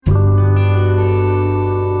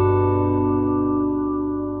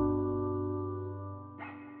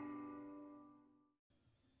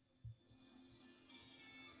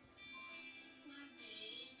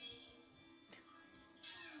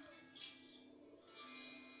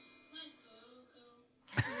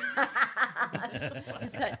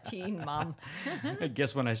It's that teen mom. I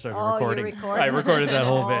guess when I started Oh, you recording, recorded? I recorded that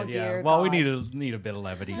whole Oh, bit. Yeah. dear Well, we God. need a bit of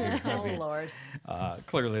levity here. I Oh, mean, Lord.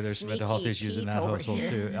 clearly, there's some mental health Sneaky issues in Pete that over household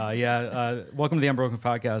here. too. Welcome to the Unbroken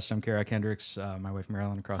Podcast. I'm Kara Kendricks, my wife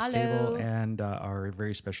Marilyn across the table, Hello. and our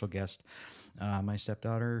very special guest, my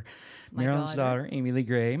stepdaughter, My Marilyn's daughter, Amy Lee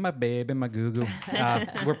Gray, my babe and my goo-goo.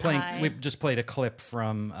 We're playing. Hi. We just played a clip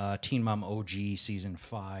from Teen Mom OG season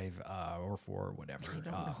 5 or 4, whatever.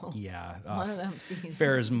 Yeah, One of them seasons.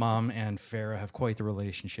 Farrah's mom and Farrah have quite the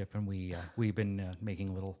relationship, and we've been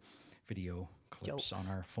making little video clips Jokes.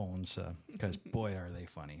 on our phones because boy are they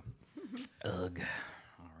funny. Ugh.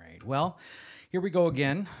 All right. Well, here we go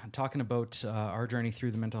again, talking about our journey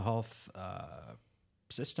through the mental health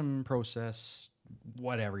system, process,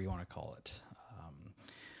 whatever you want to call it.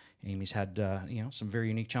 Amy's had some very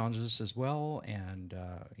unique challenges as well, and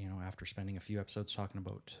after spending a few episodes talking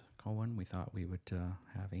about Cohen, we thought we would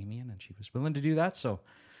have Amy in, and she was willing to do that. So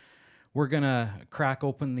we're gonna crack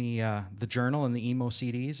open the journal and the emo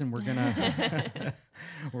CDs, and we're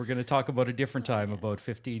gonna talk about a different time, about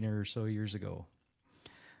 15 or so years ago.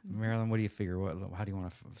 Marilyn, what do you figure? How do you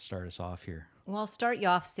want to start us off here? Well, I'll start you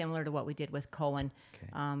off similar to what we did with Cohen.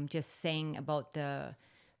 Okay. Just saying about the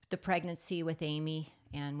pregnancy with Amy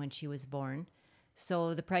and when she was born.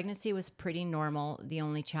 So the pregnancy was pretty normal. The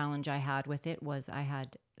only challenge I had with it was I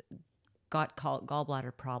had got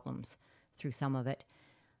gallbladder problems through some of it.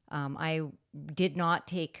 I did not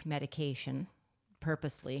take medication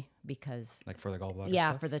purposely because... Like for the gallbladder Yeah,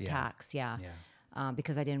 stuff? for the tax, yeah. Yeah.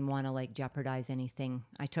 Because I didn't want to jeopardize anything.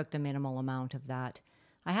 I took the minimal amount of that.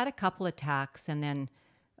 I had a couple attacks, and then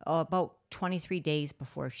about 23 days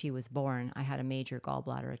before she was born, I had a major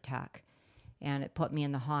gallbladder attack, and it put me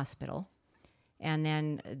in the hospital. And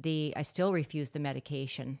then I still refused the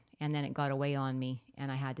medication, and then it got away on me,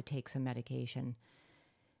 and I had to take some medication,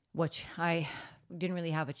 which I didn't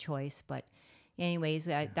really have a choice. But anyways,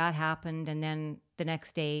 that happened, and then the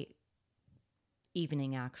next day,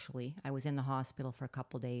 evening actually, I was in the hospital for a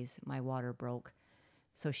couple days. My water broke.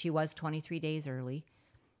 So she was 23 days early.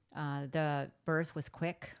 The birth was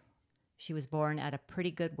quick. She was born at a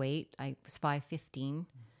pretty good weight. I was 5'15",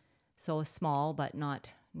 so small, but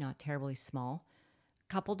not terribly small.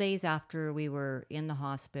 A couple days after we were in the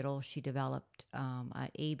hospital, she developed an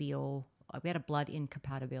ABO. We had a blood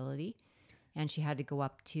incompatibility, and she had to go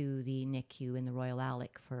up to the NICU in the Royal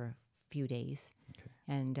Alec for a few days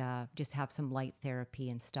and just have some light therapy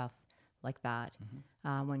and stuff like that.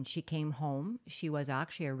 Mm-hmm. When she came home, she was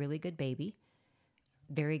actually a really good baby,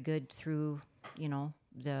 very good through,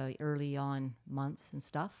 the early on months and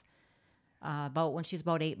stuff. About when she's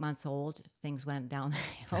about 8 months old, things went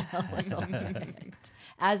downhill a little bit.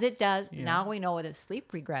 As it does. Yeah. Now we know it is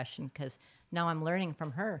sleep regression because now I'm learning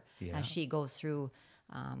from her as she goes through,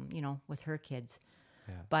 with her kids.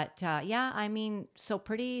 Yeah. But, so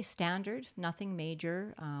pretty standard, nothing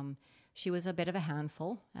major. She was a bit of a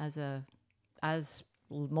handful, as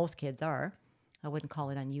most kids are. I wouldn't call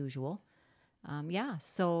it unusual.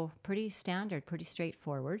 So pretty standard, pretty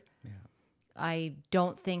straightforward. Yeah. I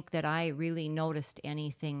don't think that I really noticed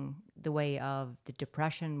anything the way of the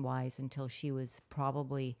depression-wise until she was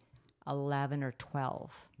probably 11 or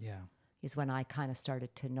 12. Yeah, is when I kind of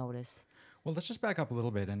started to notice. Well, let's just back up a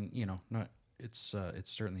little bit, and it's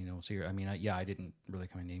certainly no secret. I mean, I didn't really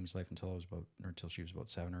come into Amy's life until she was about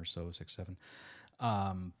 7 or so, 6, 7.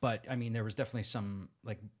 But I mean, there was definitely some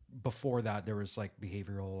before that. There was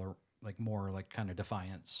behavioral or more kind of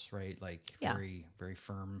defiance, right? Very, very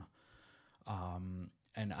firm.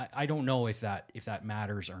 And I don't know if that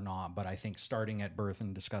matters or not, but I think starting at birth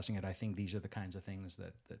and discussing it, I think these are the kinds of things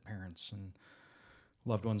that parents and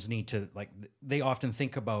loved ones need to they often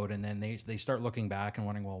think about, and then they start looking back and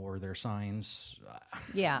wondering, well, were there signs?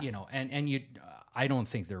 I don't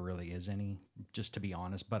think there really is any, just to be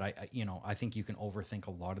honest, but I think you can overthink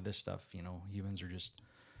a lot of this stuff. Humans are just,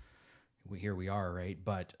 here we are, right?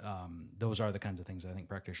 But those are the kinds of things I think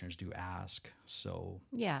practitioners do ask. So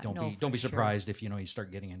don't be surprised if you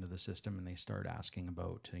start getting into the system and they start asking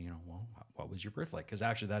about well, what was your birth like? Because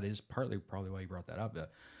actually that is probably why you brought that up.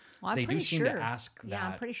 They do seem to ask that. Yeah,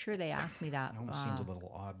 I'm pretty sure they asked me that. It almost seems a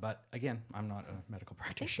little odd, but again, I'm not a medical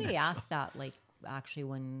practitioner. I think they asked that actually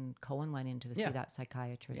when Cohen went in to see that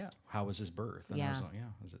psychiatrist. Yeah. How was his birth? And I was like,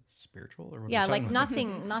 is it spiritual or what? Yeah,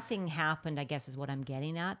 nothing happened, I guess is what I'm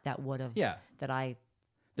getting at. That would have that I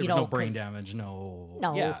there was no brain damage, no.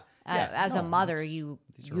 As a mother, you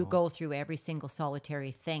go through every single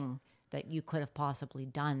solitary thing that you could have possibly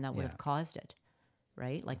done that would have caused it.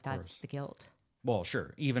 Right? That's the guilt. Well,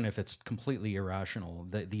 sure. Even if it's completely irrational,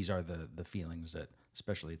 these are the feelings that,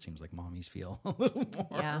 especially, it seems like mommies feel a little more.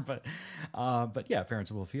 Yeah. But yeah,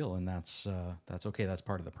 parents will feel, and that's okay. That's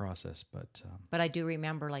part of the process. But I do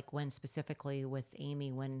remember, like, when specifically with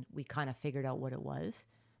Amy, when we kind of figured out what it was,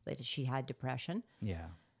 that she had depression, yeah,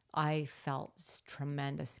 I felt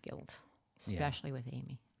tremendous guilt, especially with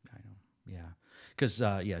Amy. I know. Yeah, because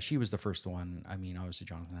yeah, she was the first one. I mean, obviously,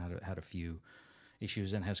 Jonathan had a few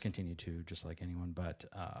issues and has continued to, just like anyone. But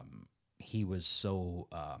he was so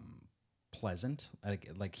pleasant,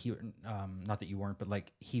 like he, not that you weren't, but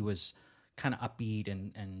like he was kind of upbeat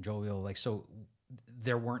and jovial. Like, so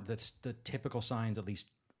there weren't the typical signs, at least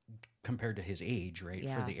compared to his age, right?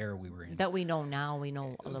 Yeah. For the era we were in. That we know now, we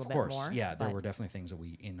know a little Of course, bit more. yeah, there but- were definitely things that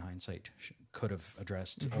we, in hindsight, could have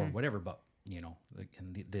addressed or whatever. But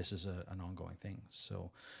this is an ongoing thing.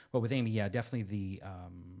 So, but with Amy, yeah, definitely the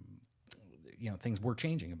things were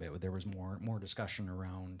changing a bit. There was more discussion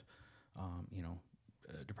around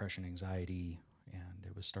depression, anxiety, and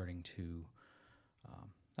it was starting to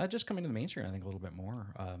just come into the mainstream, I think, a little bit more.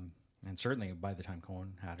 And certainly by the time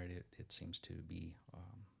Cohen had it seems to be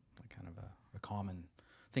kind of a common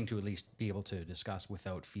thing to at least be able to discuss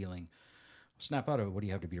without feeling snap out of it. What do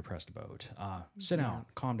you have to be depressed about? Sit down,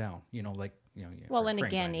 calm down. Well, for and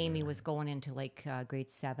again, anxiety, Amy whatever. was going into like grade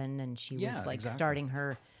 7, and she Yeah, was like exactly. starting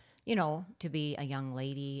her, to be a young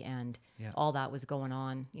lady, and Yeah. all that was going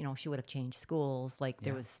on. She would have changed schools. Like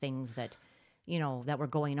there Yeah. was things that, that were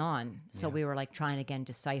going on. So Yeah. we were like trying to again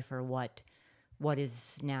decipher what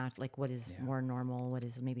is what is Yeah. more normal, what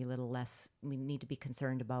is maybe a little less. We need to be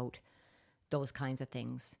concerned about those kinds of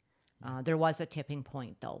things. There was a tipping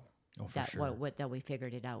point though. Oh, for that sure. that we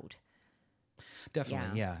figured it out.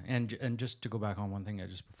 Definitely, yeah. And just to go back on one thing,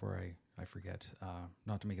 just before I forget,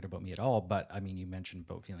 not to make it about me at all, but I mean, you mentioned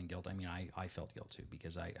about feeling guilt. I mean, I felt guilt too,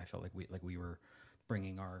 because I felt like we were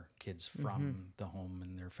bringing our kids from the home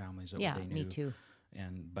and their families that Yeah, they knew. me too.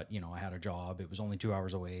 But I had a job. It was only 2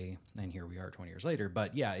 hours away, and here we are 20 years later.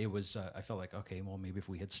 But yeah, it was. I felt like, okay, well, maybe if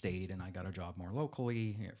we had stayed and I got a job more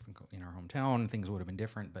locally in our hometown, things would have been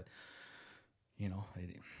different. But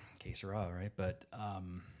que sera, right? But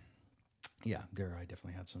yeah, I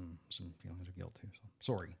definitely had some feelings of guilt too.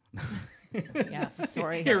 So sorry. Yeah,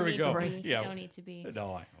 sorry. Here we Don't need go. to be. Yeah. Don't need to be.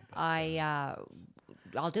 No, I know.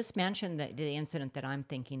 I'll just mention the incident that I'm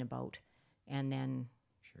thinking about, and then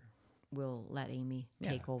Sure. we'll let Amy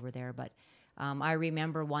Yeah. take over there. But I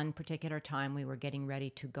remember one particular time we were getting ready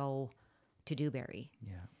to go to Dewberry,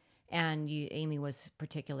 Yeah. and Amy was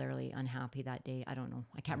particularly unhappy that day. I don't know.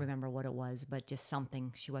 I can't remember what it was, but just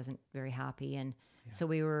something. She wasn't very happy. And so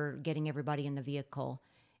we were getting everybody in the vehicle.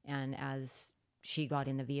 And as she got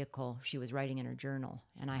in the vehicle, she was writing in her journal.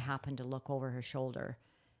 And I happened to look over her shoulder.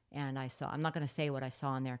 And I'm not going to say what I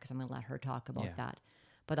saw in there because I'm going to let her talk about Yeah. that.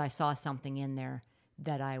 But I saw something in there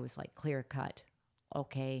that I was like, clear cut.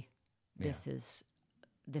 Okay, this is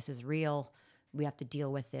real. We have to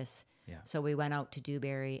deal with this. Yeah. So we went out to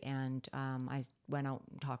Dewberry, and I went out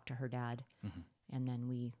and talked to her dad, and then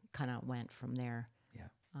we kind of went from there.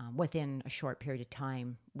 Yeah. Within a short period of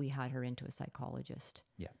time, we had her into a psychologist.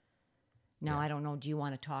 Yeah. Now, I don't know, do you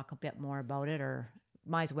want to talk a bit more about it, or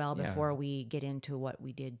might as well Yeah. before we get into what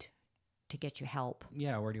we did to get you help?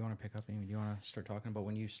 Yeah. Where do you want to pick up, Amy? Do you want to start talking about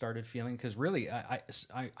when you started feeling? Because really, I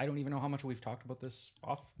don't even know how much we've talked about this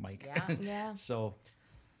off mic. Yeah. Yeah. So.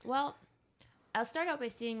 Well, I'll start out by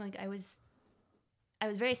saying like I was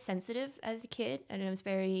very sensitive as a kid, and I was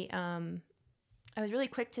really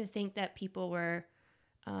quick to think that people were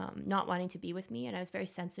not wanting to be with me, and I was very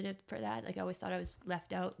sensitive for that. Like I always thought I was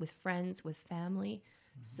left out with friends, with family.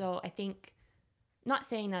 So I think, not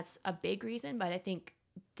saying that's a big reason, but I think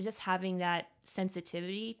just having that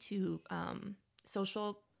sensitivity to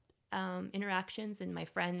social interactions and my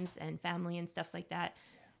friends and family and stuff like that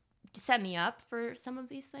to set me up for some of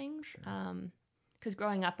these things. Because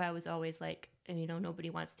growing up, I was always like,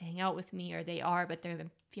 nobody wants to hang out with me, or they are, but they're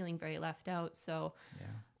feeling very left out. So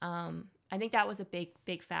I think that was a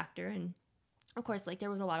big factor. And of course, like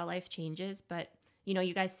there was a lot of life changes, but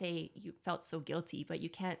you guys say you felt so guilty, but you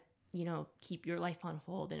can't, keep your life on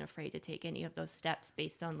hold and afraid to take any of those steps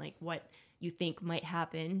based on like what you think might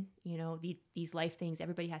happen. These life things,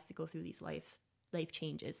 everybody has to go through these life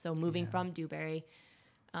changes. So moving from Dewberry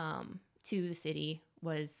to the city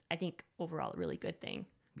was, I think, overall a really good thing.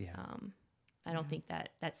 Yeah. I don't think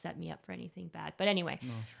that set me up for anything bad. But anyway,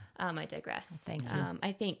 No, sure. I digress. Thank you.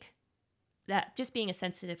 I think that just being a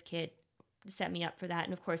sensitive kid set me up for that.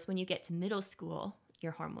 And of course, when you get to middle school,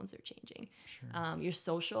 your hormones are changing. Sure. Your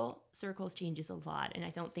social circles changes a lot. And I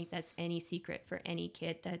don't think that's any secret for any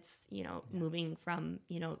kid that's, moving from,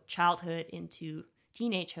 childhood into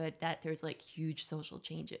teenagehood, that there's like huge social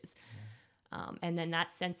changes. And then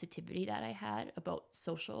that sensitivity that I had about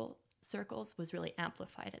social circles was really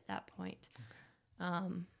amplified at that point.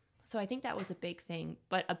 So I think that was a big thing,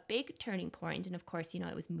 but a big turning point. And of course,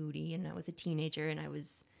 I was moody and I was a teenager and I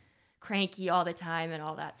was cranky all the time and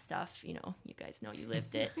all that stuff. You guys know, you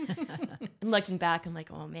lived it. And looking back, I'm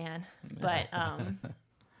like, oh man. But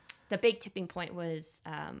the big tipping point was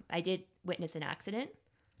I did witness an accident,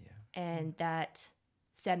 and that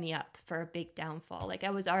set me up for a big downfall. Like,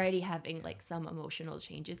 I was already having like some emotional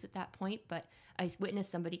changes at that point, but I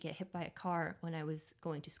witnessed somebody get hit by a car when I was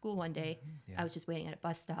going to school one day. I was just waiting at a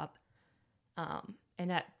bus stop. And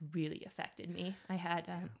that really affected me. I had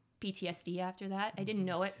PTSD after that. I didn't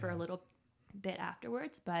know it for a little bit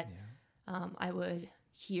afterwards, but I would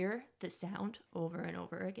hear the sound over and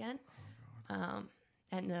over again.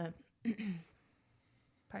 And the,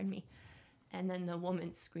 pardon me, and then the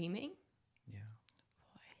woman screaming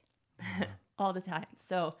all the time.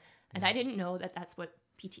 So, and I didn't know that that's what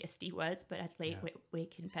PTSD was, but I'd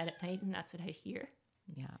wake in bed at night and that's what I'd hear.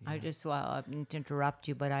 Yeah. I just to interrupt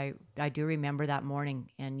you, but I do remember that morning,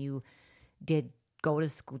 and you did go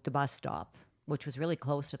to the bus stop, which was really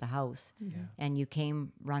close to the house, and you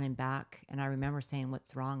came running back, and I remember saying,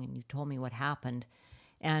 "What's wrong?" And you told me what happened,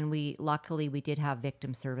 and luckily we did have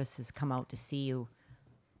victim services come out to see you.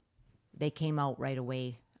 They came out right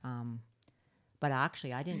away, but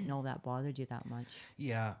actually I didn't know that bothered you that much.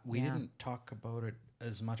 Yeah, we didn't talk about it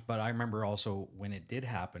as much, but I remember also when it did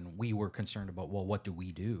happen, we were concerned about, well, what do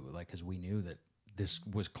we do? Like, because we knew that this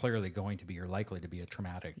was clearly going to be, or likely to be, a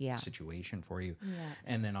traumatic situation for you.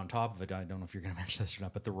 And then on top of it, I don't know if you're going to mention this or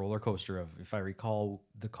not, but the roller coaster of, if I recall,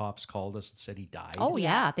 the cops called us and said he died. Oh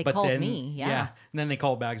yeah, they called me. Yeah. And then they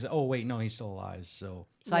called back and said, oh wait, no, he's still alive. So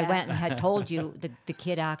I went and had told you the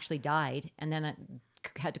kid actually died, and then I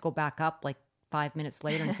had to go back up like 5 minutes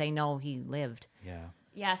later and say, no, he lived.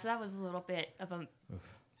 Yeah, so that was a little bit of a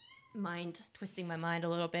twisting my mind a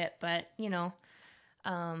little bit, but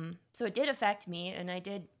so it did affect me, and I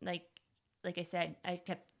did, like I said, I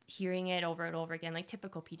kept hearing it over and over again, like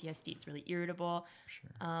typical PTSD. It's really irritable.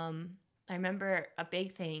 I remember a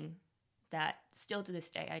big thing that still to this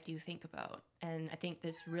day I do think about, and I think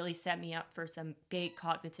this really set me up for some big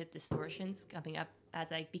cognitive distortions coming up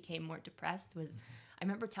as I became more depressed, was I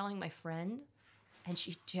remember telling my friend, and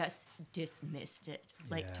she just dismissed it,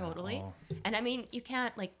 totally. And I mean, you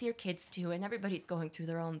can't, like, they're kids too, and everybody's going through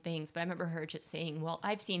their own things. But I remember her just saying, well,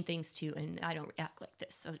 I've seen things too, and I don't react like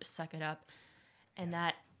this, so just suck it up. And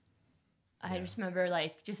I just remember,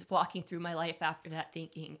 like, just walking through my life after that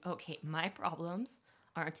thinking, okay, my problems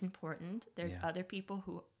aren't important. There's other people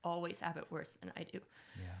who always have it worse than I do.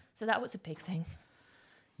 So that was a big thing.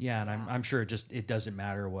 Yeah, and I'm sure it doesn't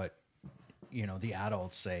matter what the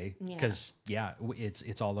adults say, because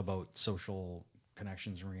it's all about social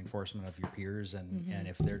connections and reinforcement of your peers, and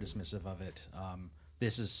if they're dismissive of it,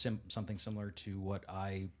 this is something similar to what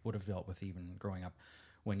I would have dealt with even growing up.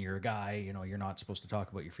 When you're a guy, you're not supposed to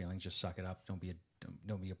talk about your feelings. Just suck it up. Don't be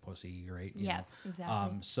a pussy, right? You know?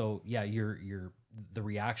 Exactly. So the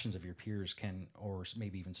reactions of your peers can, or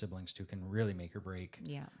maybe even siblings too, can really make or break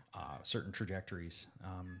certain trajectories.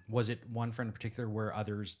 Was it one friend in particular where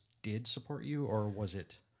others did support you, or was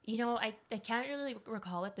it? I can't really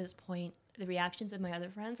recall at this point the reactions of my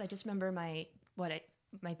other friends. I just remember my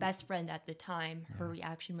best friend at the time, her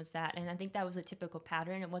reaction was that, and I think that was a typical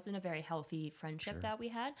pattern. It wasn't a very healthy friendship that we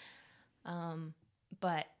had,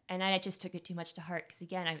 but I just took it too much to heart, because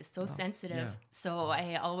again, I was so sensitive. So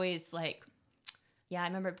I always I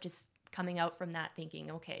remember just coming out from that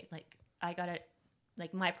thinking, okay, like, I gotta,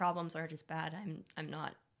 like, my problems aren't as bad. I'm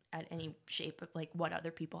not at any shape of like what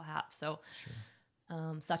other people have. So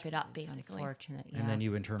suck it up, basically. Unfortunate, And then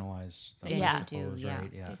you internalize that, I suppose,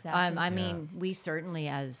 right? Yeah. Exactly. I mean, we certainly,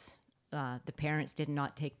 as the parents, did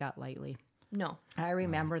not take that lightly. No. I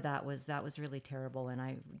remember that was really terrible. And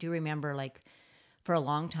I do remember, like, for a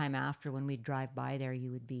long time after, when we'd drive by there,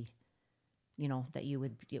 you would be, it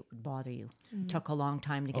would bother you. It took a long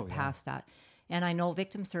time to get past that. And I know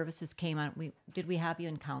victim services came out. Did we have you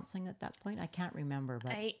in counseling at that point? I can't remember.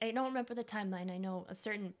 But I don't remember the timeline. I know a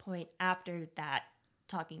certain point after that,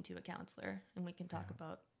 talking to a counselor, and we can talk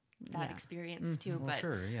about that experience too. Well, but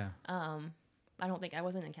sure, I don't think I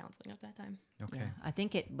wasn't in counseling at that time. Okay. Yeah, I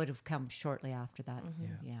think it would have come shortly after that.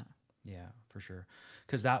 Yeah, for sure.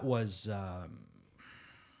 Because that was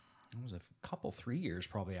it was a couple, 3 years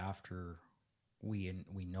probably after we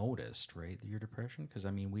noticed, right, your depression. Because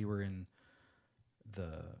I mean, we were in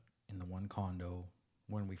in the one condo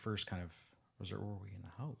when we first kind of were we in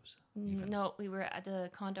the house? Even? No, we were at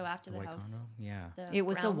the condo after The the white house. condo? Yeah. It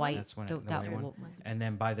was the brown one? white. That's when the- the that white one. wo- And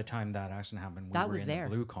then by the time that accident happened, we That were was in there.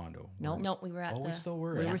 the blue condo. No. No, we were at Oh, the. we still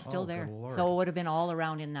were. We Yeah. were still Oh, there. good Lord. So it would have been all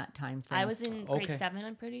around in that time frame. I was in grade Okay. 7,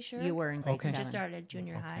 I'm pretty sure. You were in grade Okay. Just 7. started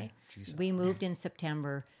junior high. Jesus. We moved in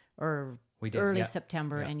September or We did, early yeah.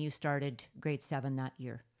 September, Yeah. and you started grade 7 that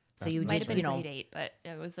year. So That you Might just, have been you know, grade 8, but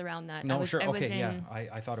it was around that. No, I was, sure. I was Okay, yeah. in-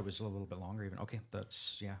 I thought it was a little bit longer even. Okay,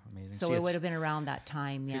 that's, yeah, amazing. so See, it it's would have been around that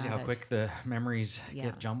time. Yeah. crazy how that- quick the memories Yeah.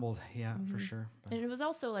 get jumbled. Yeah, for sure. But, And it was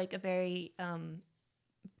also like a very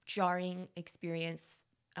jarring experience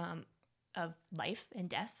of life and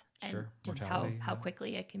death, and Sure, just mortality, how yeah.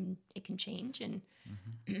 quickly it can change, and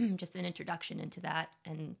Mm-hmm. just an introduction into that,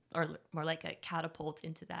 and or more like a catapult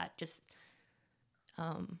into that.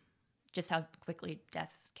 Just how quickly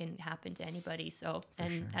death can happen to anybody. So,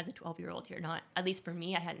 and sure. as a 12-year-old, you're not. At least for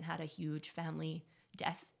me, I hadn't had a huge family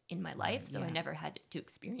death in my life, so I Yeah. never had to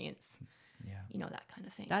experience, yeah. that kind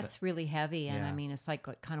of thing. That's really heavy, and I Yeah. mean, it's like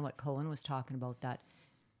kind of what Cohen was talking about, that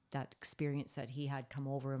experience that he had come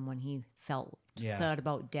over him when he felt Yeah. that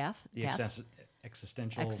about death. The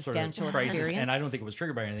existential sort Existential of crisis. experience. And I don't think it was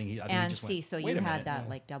triggered by anything. I think he And just see, went, so "Wait you a had minute," that yeah.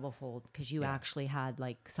 like double fold because you Yeah. actually had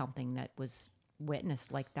like something that was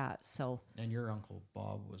witnessed like that. So And your uncle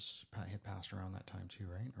Bob had passed around that time too,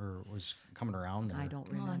 right? Or was coming around there. I don't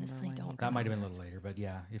remember. Honestly, when don't he That might have passed. been a little later, but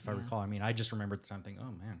yeah, if I Yeah. recall, I mean, I just remember at the time thinking,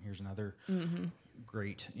 oh man, here's another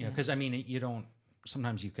great, because I mean, you don't,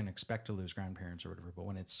 sometimes you can expect to lose grandparents or whatever, but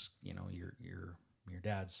when it's, your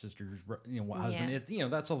dad's sister's, husband, Yeah.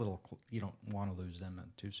 that's a little, you don't want to lose them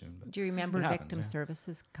too soon. But Do you remember it happens, victim yeah.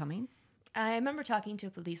 services coming? I remember talking to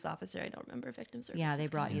a police officer. I don't remember victim services. Yeah, they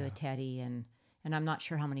brought you a teddy, and I'm not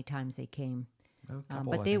sure how many times they came, A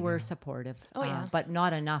couple, but I they think, were yeah. supportive. Oh, yeah. But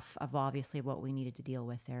not enough of obviously what we needed to deal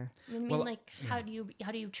with there. I mean, Well, like, how do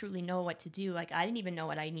you truly know what to do? Like, I didn't even know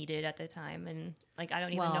what I needed at the time, and like, I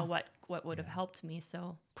don't even know Well, what would have helped me.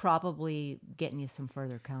 So Probably getting you some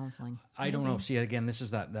further counseling. I don't know. See, again, this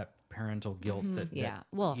is that parental guilt that Yeah.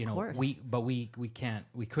 Well, of course. we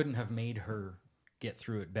couldn't have made her get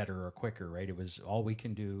through it better or quicker, right? It was all we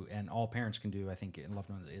can do, and all parents can do, I think, in loved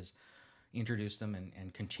ones, is introduce them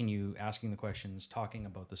and continue asking the questions, talking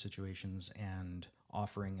about the situations, and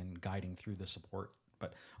offering and guiding through the support.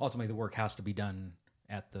 But ultimately, the work has to be done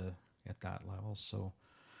at that level. So,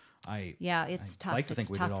 Yeah, it's I'd tough. like to think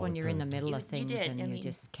It's we did tough all when we you're in the could. middle You- of you things did, and I you mean-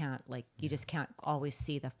 just can't you just can't always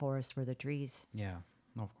see the forest for the trees. yeah,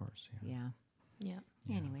 no, of course, yeah. Yeah.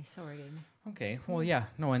 yeah, Anyway, sorry, Amy. Okay, well, yeah,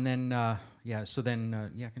 no, and then so then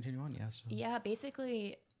continue on, yeah. So. yeah.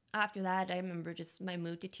 Basically, after that, I remember just my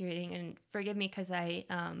mood deteriorating. And forgive me because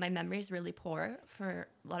my memory is really poor for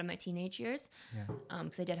a lot of my teenage years. Yeah.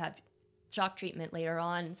 Because I did have shock treatment later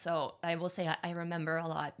on, so I will say I remember a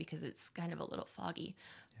lot because it's kind of a little foggy.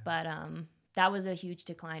 But that was a huge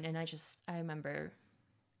decline, and I remember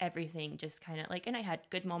everything just kind of like, and I had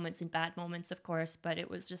good moments and bad moments, of course, but it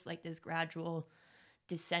was just like this gradual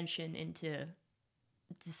dissension into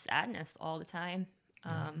just sadness all the time.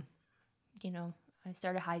 I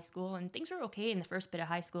started high school and things were okay in the first bit of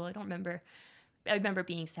high school. I remember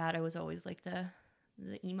being sad. I was always like the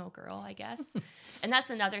emo girl, I guess. And that's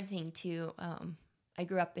another thing too. I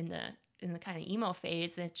grew up in the kind of emo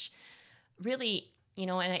phase, which really,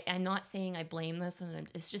 and I'm not saying I blame this, and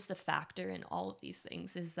it's just a factor in all of these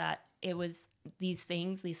things, is that it was these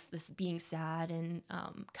things, this being sad and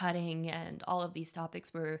cutting, and all of these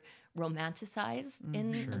topics were romanticized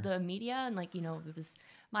in the media, and it was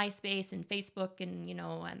MySpace and Facebook and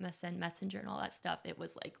MSN Messenger and all that stuff. It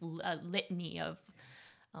was like a litany of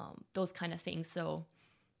those kind of things. So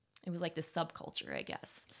it was like this subculture, I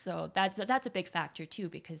guess. So that's a big factor too,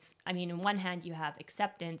 because I mean, on one hand you have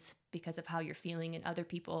acceptance because of how you're feeling in other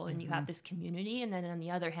people, and you have this community, and then on the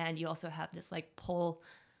other hand you also have this like pull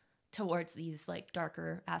towards these like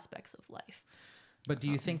darker aspects of life. But do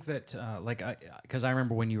you think that, because I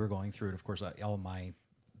remember when you were going through it, of course, all my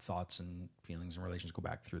thoughts and feelings and relations go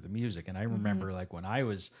back through the music. And I remember like when I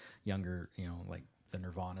was younger, like the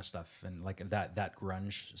Nirvana stuff and like that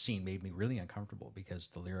grunge scene made me really uncomfortable because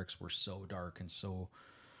the lyrics were so dark and so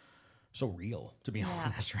real, to be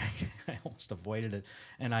honest, right? I almost avoided it.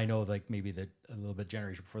 And I know like maybe a little bit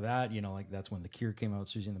generation before that, like that's when The Cure came out,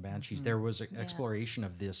 Susie and the Banshees. There was an exploration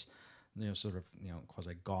of this, sort of,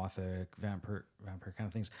 quasi gothic vampire kind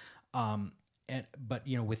of things. But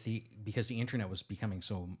because the internet was becoming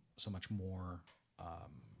so much more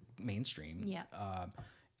mainstream. Yeah.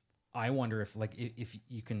 I wonder if like if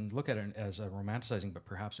you can look at it as a romanticizing, but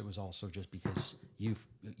perhaps it was also just because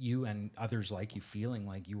you and others like you feeling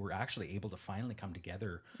like you were actually able to finally come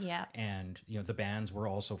together. Yeah. And the bands were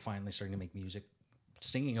also finally starting to make music,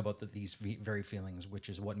 singing about these very feelings, which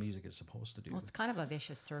is what music is supposed to do. Well, it's kind of a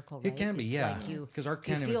vicious circle, right? It can be, It's yeah. Like you 'Cause art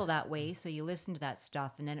you can't feel even- that way, so you listen to that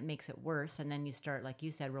stuff, and then it makes it worse, and then you start, like you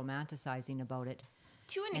said, romanticizing about it,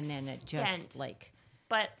 To an and then extent. it just like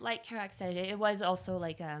But like Karak said, it was also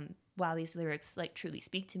like, wow, these lyrics like truly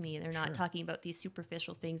speak to me. They're not Sure. talking about these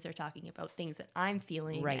superficial things. They're talking about things that I'm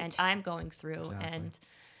feeling Right. and I'm going through. Exactly. And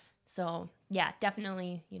so, yeah,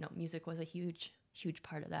 definitely, music was a huge, huge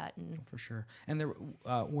part of that. And For sure. And there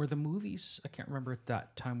were the movies. I can't remember at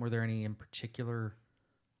that time. Were there any in particular?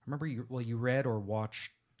 I remember you read or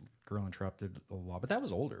watched Girl Interrupted a lot, but that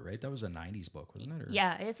was older, right? That was a '90s book, wasn't it? Or?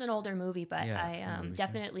 yeah, it's an older movie, but Yeah, I a movie too.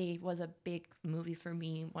 definitely was a big movie for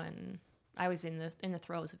me when I was in the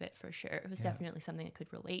throes of it, for sure. It was Yeah. definitely something I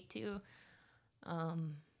could relate to.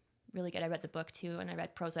 Really good. I read the book too, and I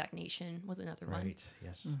read Prozac Nation was another one. Right.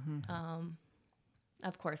 Yes.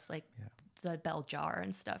 Of course, like Yeah. the Bell Jar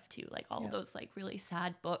and stuff too, like all Yeah. of those like really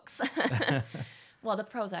sad books. Well, the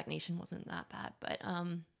Prozac Nation wasn't that bad, but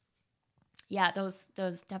yeah, those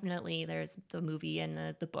definitely. There's the movie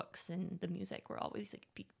and the books and the music were always like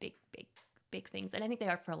big things, and I think they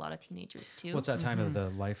are for a lot of teenagers too. What's that time of the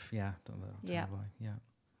life? Yeah. The time Yeah. of life. Yeah.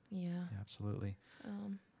 Yeah. Yeah. Absolutely.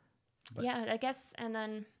 But- Yeah, I guess. And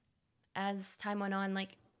then as time went on,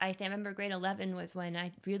 like I remember grade 11 was when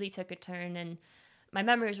I really took a turn, and my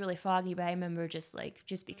memory is really foggy, but I remember just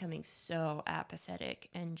becoming so apathetic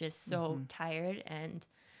and just so tired. And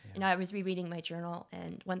I was rereading my journal,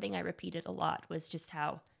 and one thing I repeated a lot was just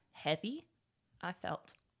how heavy I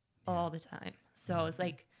felt all the time. So it was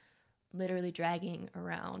like literally dragging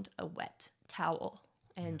around a wet towel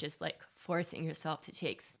and just like forcing yourself to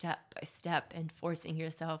take step by step and forcing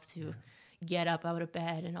yourself to get up out of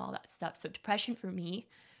bed and all that stuff. So depression for me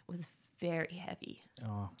was very heavy.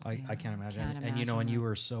 Oh, I can't imagine. Can't And and imagine you that.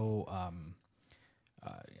 were so.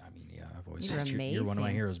 I mean, yeah, I've always You're said you're one of my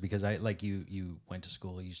amazing. heroes because you went to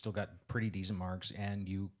school, you still got pretty decent marks, and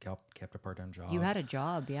you kept a part-time job. you had a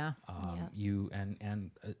job, yeah. Yeah. You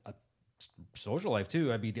and a social life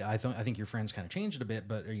too. I mean, I think your friends kind of changed a bit,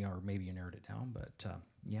 but or maybe you narrowed it down. But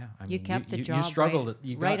yeah, I mean, kept the you job struggled. right-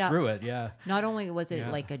 You right got up. through it. Yeah. Not only was it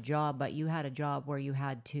Yeah. like a job, but you had a job where you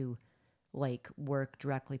had to like work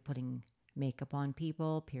directly putting makeup on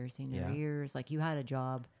people, piercing their Yeah. ears. Like you had a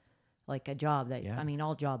job, like a job that, Yeah. I mean,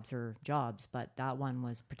 all jobs are jobs, but that one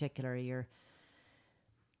was particular. Your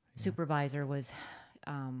supervisor was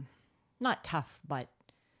not tough, but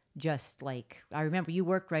just like, I remember you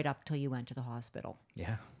worked right up till you went to the hospital.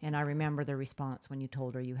 Yeah. And I remember the response when you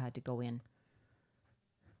told her you had to go in.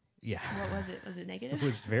 Yeah. What was it? Was it negative? It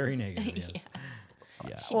was very negative. Yes.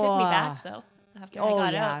 Yeah. She took me back though after I Oh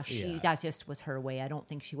got yeah, out. she Yeah. that just was her way. I don't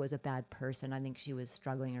think she was a bad person. I think she was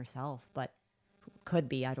struggling herself, but could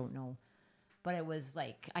be. I don't know. But it was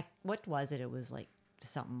like, what was it? It was like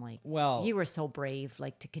something like, Well- you were so brave,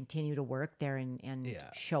 like to continue to work there and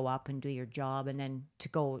Yeah. show up and do your job, and then to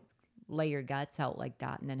go lay your guts out like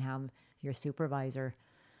that, and then have your supervisor.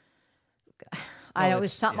 I know it was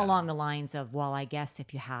it's- something yeah. along the lines of, well, I guess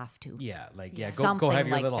if you have to. Yeah. Like go Something have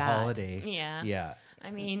your like little that. holiday. Yeah. Yeah. I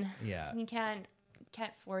mean, Yeah. you can't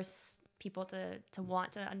force people to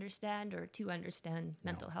want to understand or to understand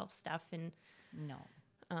mental health stuff. And No.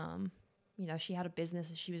 she had a business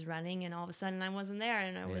that she was running, and all of a sudden I wasn't there,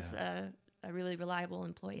 and I was a really reliable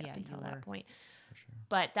employee Yeah, up until you that were. point.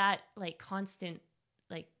 But that like constant,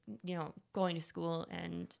 like going to school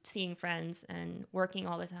and seeing friends and working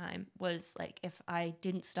all the time was like, if I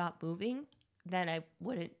didn't stop moving, then I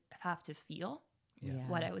wouldn't have to feel Yeah.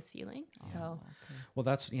 what I was feeling. So Well,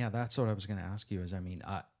 that's what I was going to ask you. Is I mean,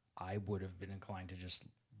 I would have been inclined to just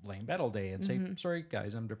lay in bed all day and say, "Sorry,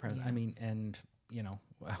 guys, I'm depressed." I mean, and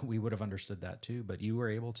we would have understood that too. But you were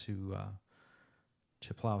able to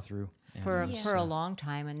plow through and for it was, for a long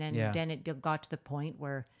time, and then Yeah. then it got to the point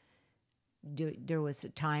where there was a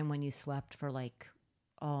time when you slept for like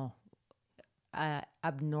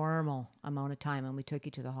abnormal amount of time, and we took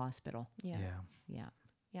you to the hospital. yeah. yeah.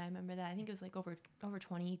 Yeah, I remember that. I think it was like over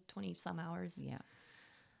 20 some hours. Yeah,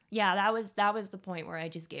 Yeah, that was the point where I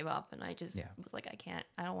just gave up, and I just Yeah. was like,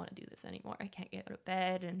 I don't want to do this anymore. I can't get out of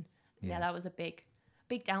bed, and Yeah. that was a big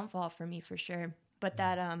downfall for me for sure. But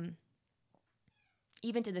that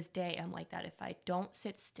even to this day, I'm like that. If I don't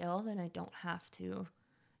sit still, then I don't have to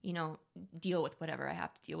you know, deal with whatever I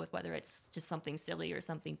have to deal with, whether it's just something silly or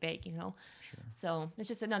something big, you know. Sure. So it's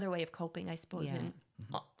just another way of coping, I suppose, Yeah. and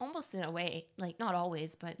almost in a way, like not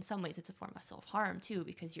always, but in some ways it's a form of self-harm too,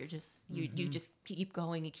 because you're just, you just keep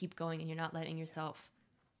going and you're not letting yourself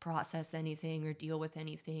process anything or deal with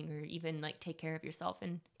anything or even like take care of yourself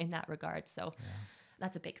in that regard. So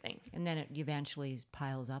that's a big thing. And then it eventually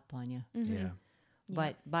piles up on you. Yeah.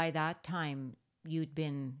 But by that time,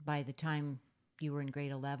 by the time you were in grade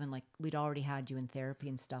 11, like we'd already had you in therapy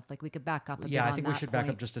and stuff. Like we could back up a bit Yeah, I on think we that should back up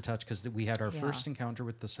point. just a touch because we had our Yeah. first encounter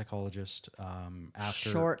with the psychologist after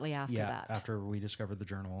Shortly after that. after we discovered the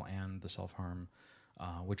journal and the self-harm,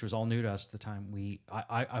 which was all new to us at the time.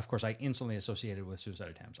 I of course, I instantly associated with suicide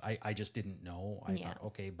attempts. I just didn't know. I thought,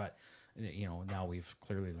 okay, but you know, now we've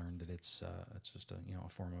clearly learned that it's just a, you know, a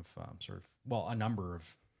form of a number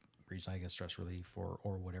of reasons, I guess, stress relief or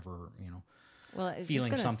whatever, you know. Well, I was feeling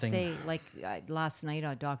just gonna something- say, like last night,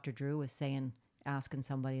 Dr. Drew was asking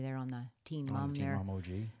somebody there on the Teen On Mom the Teen there Mom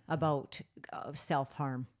OG. about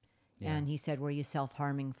self-harm. Yeah. And he said, were you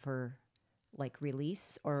self-harming for like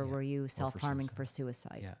release or were you self-harming for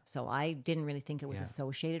suicide? Yeah. So I didn't really think it was Yeah.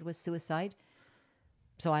 associated with suicide.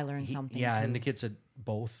 So I learned something Yeah, too. and the kid said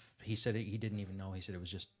both. He said he didn't even know. He said it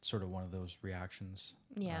was just sort of one of those reactions.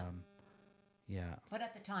 Yeah. Yeah. But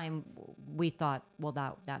at the time, we thought, well,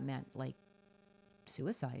 that meant like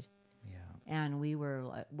suicide. Yeah. And we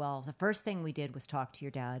were, well, the first thing we did was talk to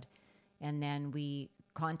your dad. And then we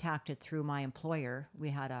contacted through my employer. We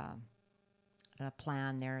had a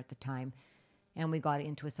plan there at the time. And we got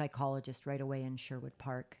into a psychologist right away in Sherwood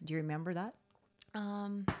Park. Do you remember that?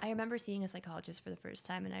 I remember seeing a psychologist for the first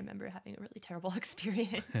time, and I remember having a really terrible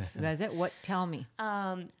experience. Was it? What? Tell me.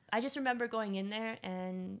 I just remember going in there,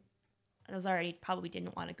 and I was already probably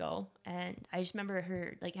didn't want to go, and I just remember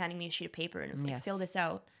her like handing me a sheet of paper, and it was like, Yes. fill this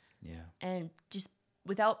out, Yeah. and just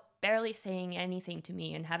without barely saying anything to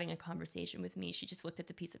me and having a conversation with me, she just looked at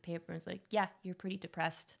the piece of paper and was like, "Yeah, you're pretty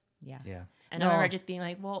depressed." Yeah. Yeah. And No. I remember just being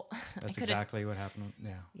like, "Well, That's I could've-" exactly what happened.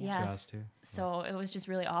 Yeah. Yes. To us too. So it was just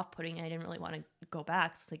really off-putting, and I didn't really want to go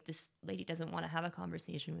back. It's like, this lady doesn't want to have a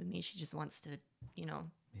conversation with me. She just wants to, you know,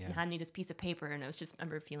 Yeah. hand me this piece of paper. And I was just, I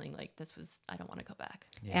remember feeling like I don't want to go back.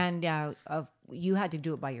 Yeah. And you had to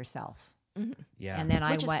do it by yourself. Yeah. And then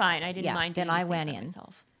Which I is went, fine. I didn't yeah, mind Then doing the I same went by in.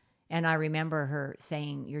 myself. And I remember her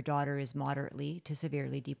saying, your daughter is moderately to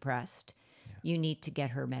severely depressed. You need to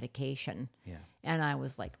get her medication. Yeah. And I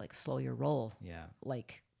was like, slow your roll. Yeah.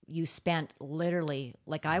 Like, you spent literally,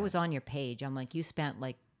 like, I was on your page. I'm like, you spent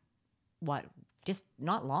like, what, just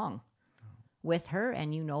not long with her.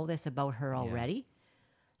 And you know this about her already.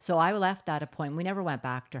 So I left that appointment. We never went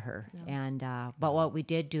back to her. And, but what we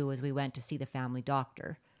did do is we went to see the family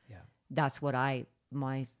doctor. Yeah. That's what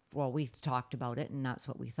we talked about it, and that's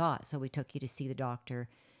what we thought. So we took you to see the doctor,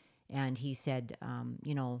 and he said,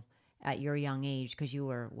 you know, at your young age, because you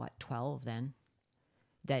were, 12 then,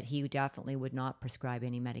 that he definitely would not prescribe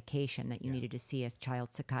any medication, that you needed to see a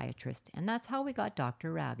child psychiatrist. And that's how we got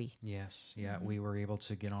Dr. Rabi. Yes. Yeah. We were able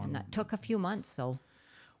to get on. And that took a few months, so.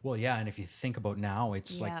 Well, yeah. And if you think about now,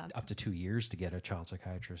 it's like Yeah. up to 2 years to get a child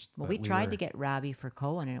psychiatrist. Well, but we tried were- to get Rabi for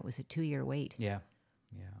Cohen, and it was a 2-year wait Yeah.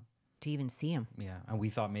 Yeah. to even see him. Yeah, and we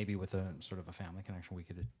thought maybe with a sort of a family connection we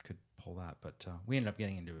could pull that, but we ended up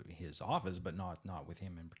getting into his office, but not with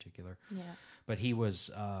him in particular. Yeah. But he was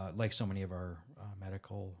like so many of our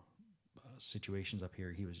medical situations up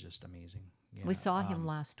here. He was just amazing. Yeah. We saw him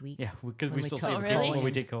last week. Yeah, because when we we still took see him Cohen. when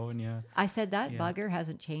we take Cohen. Yeah, I said that Yeah. bugger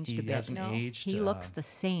hasn't changed he a bit. hasn't No. aged. He looks the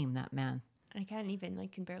same, that man. I can't even,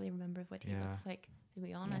 can barely remember what he Yeah. looks like, to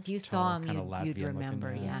be honest. If you Tall, saw him, kinda you'd Latvian looking,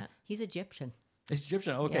 remember. yeah. Yeah. He's Egyptian. It's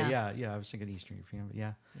Egyptian. Okay, Yeah. yeah. I was thinking Eastern European, but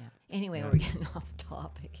yeah. Yeah. Anyway, Yeah. we're getting off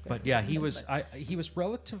topic here. But yeah, he was. He was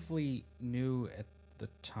relatively new at the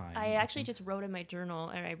time. I actually just wrote in my journal,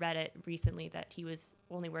 and I read it recently, that he was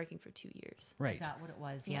only working for 2 years. right. Is that what it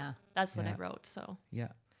was? Yeah. That's what I Yeah. wrote. So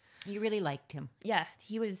Yeah. You really liked him. yeah,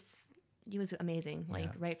 he was amazing.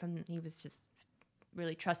 Yeah. Right from, he was just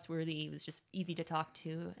really trustworthy. He was just easy to talk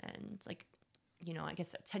to, and I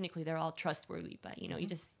guess technically they're all trustworthy, but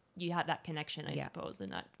you had that connection, I Yeah. suppose,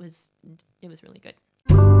 and it was really good.